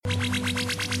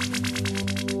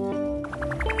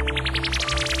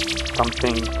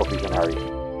Something for visionaries.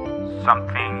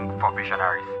 Something for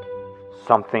visionaries.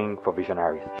 Something for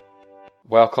visionaries.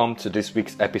 Welcome to this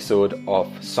week's episode of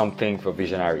Something for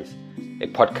Visionaries, a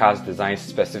podcast designed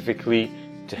specifically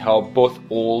to help both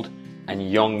old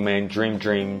and young men dream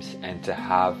dreams and to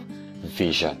have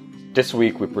vision. This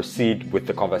week we proceed with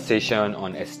the conversation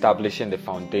on establishing the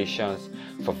foundations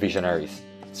for visionaries.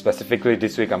 Specifically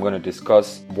this week I'm going to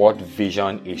discuss what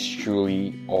vision is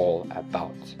truly all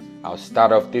about. I'll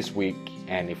start off this week,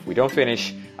 and if we don't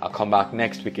finish, I'll come back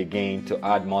next week again to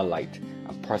add more light,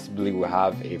 and possibly we'll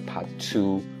have a part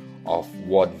 2 of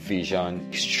what vision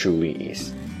truly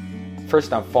is.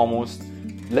 First and foremost,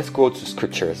 let's go to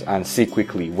scriptures and see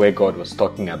quickly where God was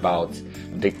talking about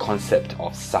the concept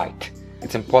of sight.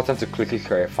 It's important to quickly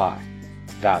clarify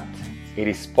that it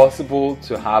is possible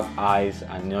to have eyes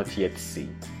and not yet see.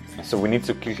 And so we need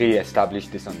to quickly establish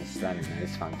this understanding and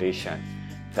this foundation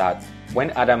that when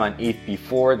Adam and Eve,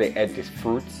 before they ate this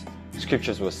fruit,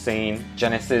 scriptures were saying,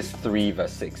 Genesis 3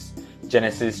 verse 6.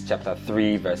 Genesis chapter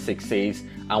 3 verse 6 says,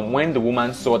 "And when the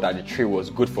woman saw that the tree was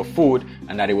good for food,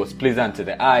 and that it was pleasant to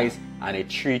the eyes, and a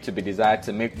tree to be desired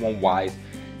to make one wise,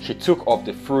 she took of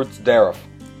the fruit thereof,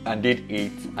 and did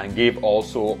eat, and gave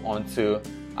also unto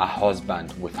her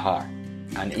husband with her,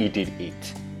 and he did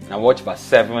eat." Now watch verse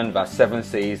 7. Verse 7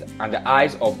 says, "And the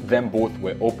eyes of them both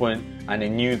were open, and they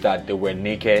knew that they were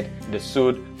naked. They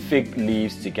sewed fig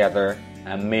leaves together,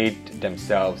 and made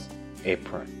themselves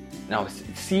apron." Now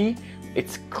see,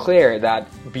 it's clear that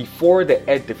before they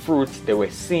ate the fruit, they were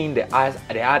seeing the eyes.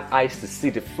 They had eyes to see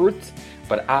the fruit,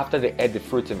 but after they ate the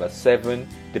fruit in verse 7,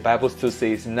 the Bible still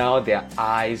says now their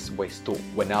eyes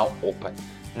were now open.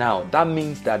 Now that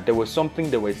means that there was something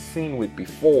they were seeing with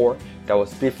before that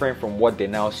was different from what they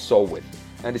now saw with.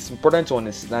 And it's important to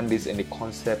understand this in the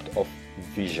concept of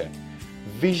vision.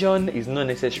 Vision is not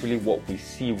necessarily what we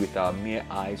see with our mere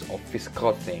eyes or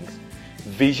physical things.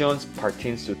 Vision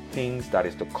pertains to things that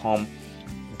is to come.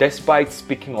 Despite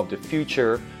speaking of the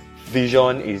future,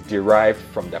 vision is derived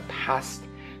from the past,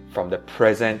 from the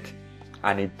present,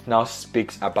 and it now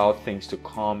speaks about things to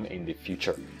come in the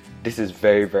future. This is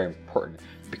very, very important,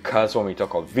 because when we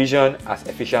talk of vision, as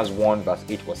Ephesians 1 verse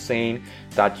 8 was saying,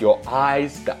 that your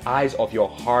eyes, the eyes of your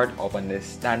heart of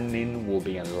understanding will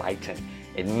be enlightened.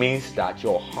 It means that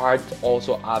your heart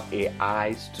also have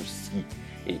eyes to see.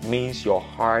 It means your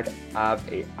heart have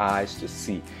eyes to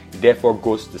see. It therefore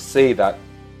goes to say that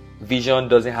vision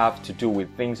doesn't have to do with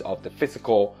things of the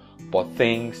physical, but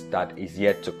things that is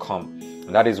yet to come.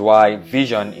 And that is why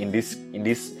vision in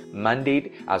this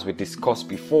mandate, as we discussed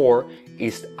before,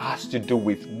 has to do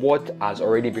with what has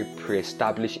already been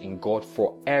pre-established in God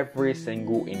for every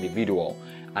single individual.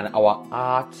 And our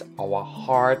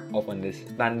heart of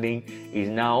understanding is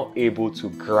now able to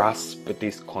grasp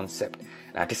this concept.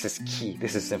 Now this is key.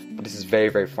 This is very,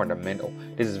 very fundamental.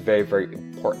 This is very, very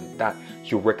important, that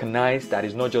you recognize that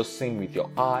it's not just seeing with your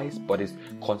eyes, but it's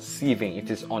conceiving, it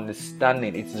is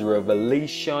understanding, it's the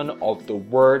revelation of the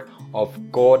word of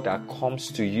God that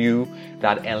comes to you,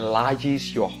 that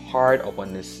enlarges your heart of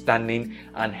understanding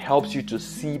and helps you to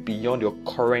see beyond your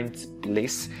current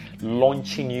place,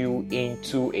 launching you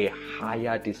into a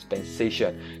higher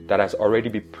dispensation that has already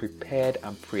been prepared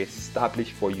and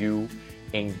pre-established for you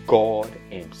in God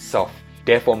Himself.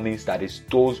 Therefore means that it's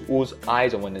those whose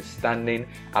eyes of understanding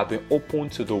have been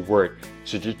opened to the word,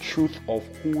 to the truth of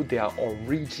who they are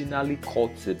originally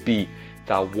called to be,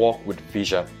 that walk with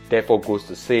vision. Therefore goes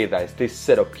to say that it's this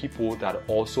set of people that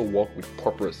also walk with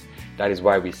purpose. That is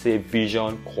why we say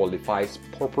vision qualifies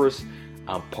purpose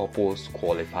and purpose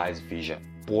qualifies vision.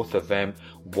 Both of them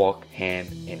walk hand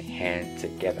in hand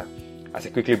together. As I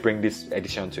quickly bring this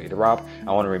edition to a wrap,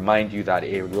 I want to remind you that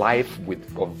a life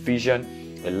of vision,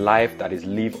 a life that is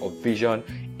lived of vision,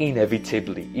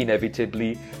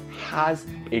 inevitably has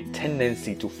a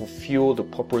tendency to fulfill the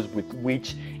purpose with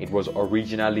which it was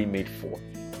originally made for.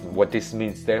 And what this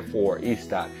means, therefore, is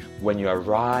that when you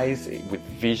arise with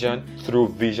vision, through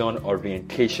vision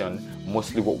orientation,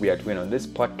 mostly what we are doing on this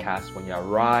podcast, when you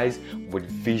arise with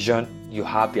vision, you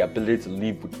have the ability to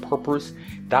live with purpose.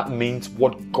 That means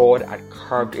what God had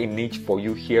carved a niche for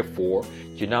you here for,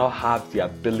 you now have the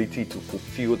ability to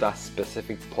fulfill that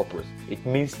specific purpose. It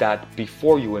means that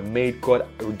before you were made, God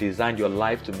designed your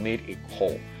life to make a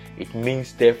call. It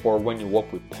means, therefore, when you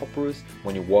walk with purpose,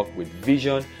 when you walk with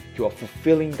vision, you are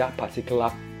fulfilling that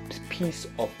particular piece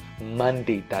of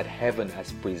mandate that heaven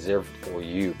has preserved for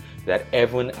you.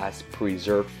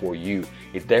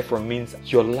 It therefore means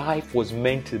your life was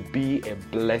meant to be a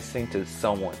blessing to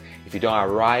someone. If you don't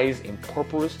arise in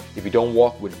purpose, if you don't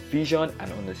walk with vision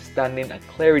and understanding and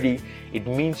clarity, it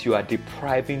means you are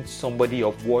depriving somebody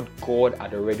of what God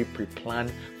had already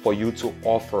pre-planned for you to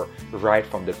offer right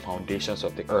from the foundations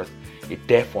of the earth. It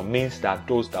therefore means that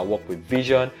those that walk with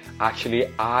vision actually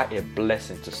are a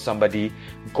blessing to somebody.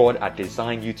 God had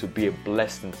designed you to be a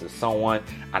blessing to someone,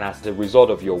 and as the result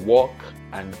of your walk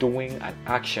and doing and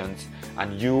actions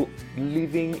and you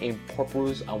living in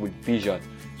purpose and with vision,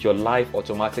 your life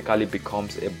automatically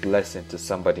becomes a blessing to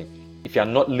somebody. If you are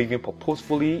not living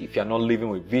purposefully, if you are not living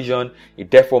with vision,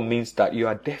 it therefore means that you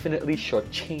are definitely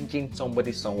shortchanging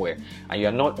somebody somewhere. And you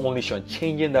are not only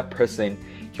shortchanging that person,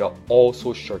 you are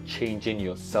also shortchanging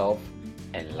yourself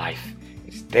and life.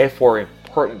 It's therefore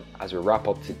important as we wrap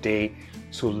up today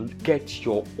to get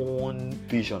your own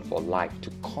vision for life,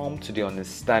 to come to the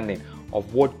understanding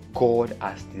of what God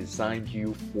has designed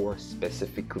you for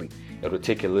specifically. It will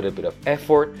take a little bit of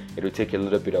effort, it will take a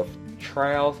little bit of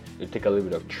trials, it will take a little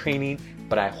bit of training,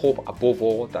 but I hope above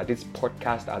all that this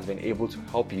podcast has been able to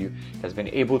help you, has been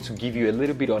able to give you a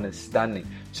little bit of understanding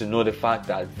to know the fact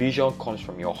that vision comes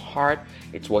from your heart.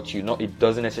 It's what you know. It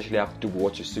doesn't necessarily have to do with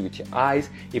what you see with your eyes.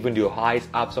 Even though your eyes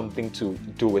have something to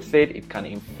do with it, it can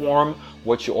inform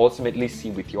what you ultimately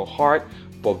see with your heart.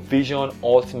 But vision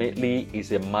ultimately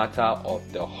is a matter of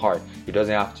the heart. It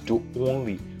doesn't have to do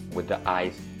only with the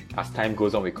eyes. As time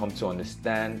goes on, we come to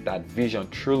understand that vision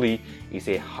truly is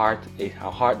a heart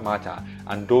matter.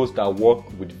 And those that work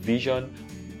with vision,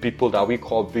 people that we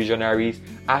call visionaries,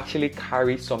 actually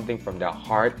carry something from their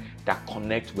heart that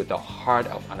connects with the heart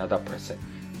of another person.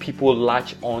 People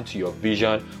latch on to your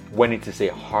vision when it is a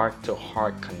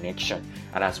heart-to-heart connection.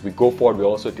 And as we go forward, we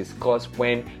also discuss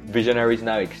when visionaries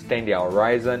now extend their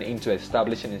horizon into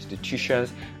establishing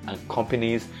institutions and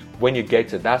companies. When you get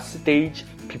to that stage,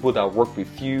 people that work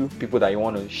with you, people that you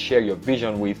want to share your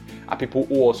vision with, are people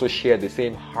who also share the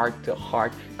same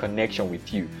heart-to-heart connection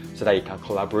with you, so that you can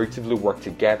collaboratively work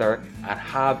together and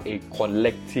have a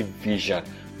collective vision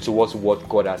towards what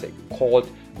God has called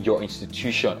your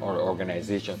institution or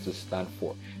organization to stand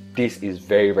for. This is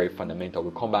very, very fundamental.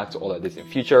 We'll come back to all of this in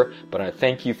future, but I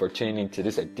thank you for tuning into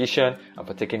this edition and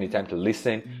for taking the time to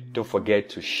listen. Don't forget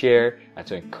to share and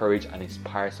to encourage and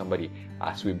inspire somebody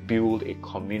as we build a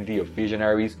community of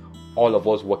visionaries, all of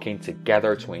us working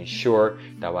together to ensure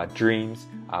that our dreams,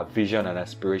 our vision and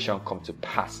aspiration come to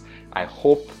pass. I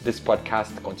hope this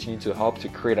podcast continues to help to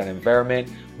create an environment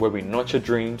where we nurture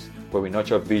dreams, where we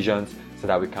nurture visions, so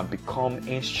that we can become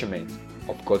instruments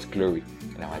of God's glory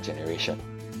in our generation.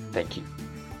 Thank you.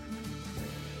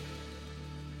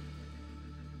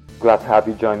 Glad to have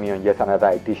you join me on yet another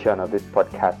edition of this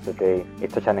podcast today.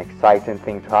 It's such an exciting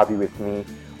thing to have you with me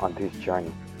on this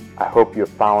journey. I hope you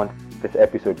found this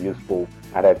episode useful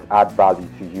and that it adds value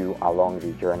to you along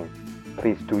the journey.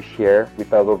 Please do share with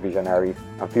fellow visionaries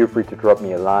and feel free to drop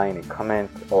me a line, a comment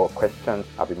or questions.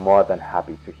 I'll be more than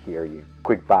happy to hear you.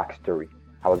 Quick backstory.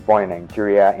 I was born in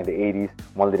Nigeria in the 80s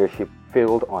when leadership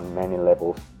failed on many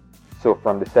levels. So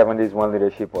from the 70s when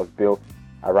leadership was built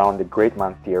around the great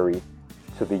man theory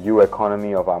to the U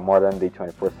economy of our modern day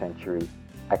 21st century,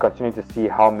 I continue to see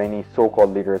how many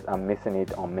so-called leaders are missing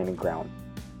it on many grounds.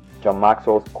 John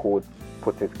Maxwell's quote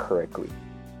puts it correctly.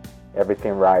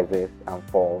 Everything rises and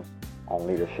falls on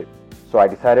leadership. So I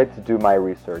decided to do my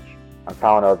research and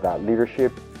found out that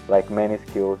leadership, like many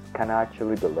skills, can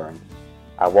actually be learned.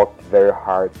 I worked very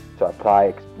hard to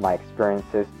apply my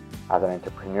experiences as an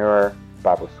entrepreneur,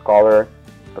 Bible scholar,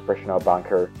 professional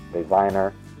banker,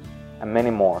 designer, and many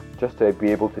more, just to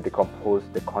be able to decompose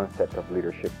the concept of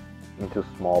leadership into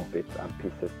small bits and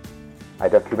pieces. I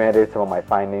documented some of my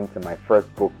findings in my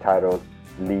first book titled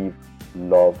Live,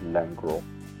 Love, Learn, Grow.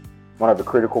 One of the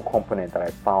critical components that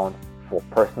I found for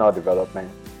personal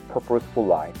development, purposeful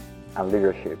life, and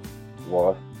leadership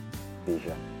was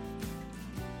vision.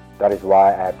 That is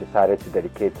why I have decided to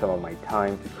dedicate some of my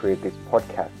time to create this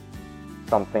podcast,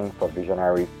 Something for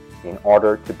Visionaries, in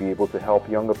order to be able to help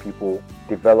younger people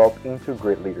develop into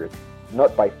great leaders,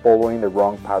 not by following the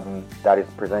wrong pattern that is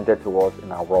presented to us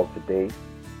in our world today,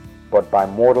 but by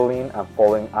modeling and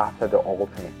following after the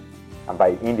ultimate, and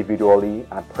by individually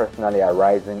and personally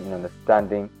arising in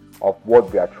understanding of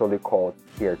what we are truly called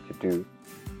here to do,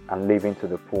 and living to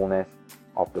the fullness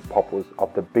of the purpose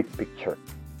of the big picture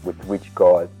with which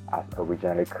God has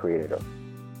originally created us.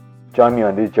 Join me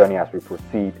on this journey as we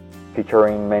proceed,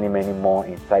 featuring many more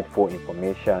insightful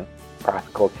information,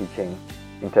 practical teaching,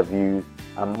 interviews,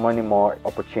 and many more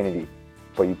opportunities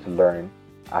for you to learn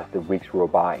as the weeks roll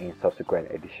by in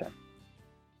subsequent editions.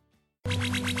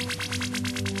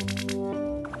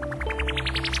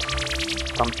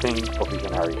 Something for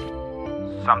visionaries.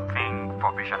 Something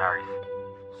for visionaries.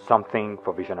 Something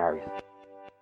for visionaries.